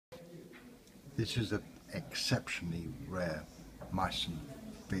This is an exceptionally rare Meissen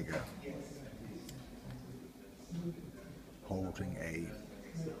figure holding a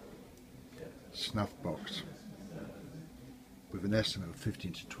snuff box with an estimate of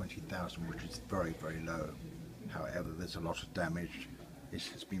 15 to 20,000, which is very, very low. However, there's a lot of damage. It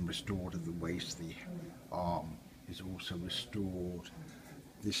has been restored at the waist. The arm is also restored.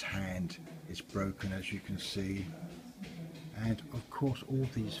 This hand is broken, as you can see. And of course, all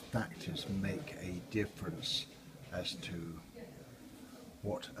these factors make a difference as to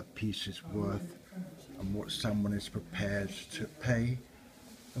what a piece is worth and what someone is prepared to pay.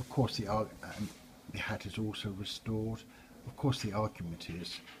 Of course, the hat is also restored. Of course, the argument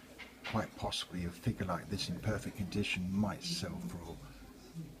is quite possibly a figure like this in perfect condition might sell for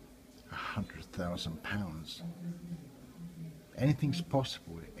 £100,000. Anything's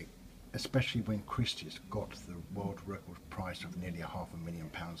possible, especially when Christie's got the world record price of nearly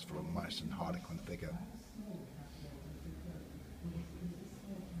 £500,000 for a Meissen Harlequin figure.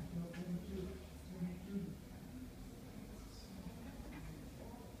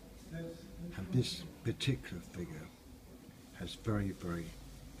 And this particular figure has very, very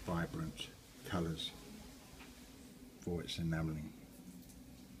vibrant colours for its enamelling.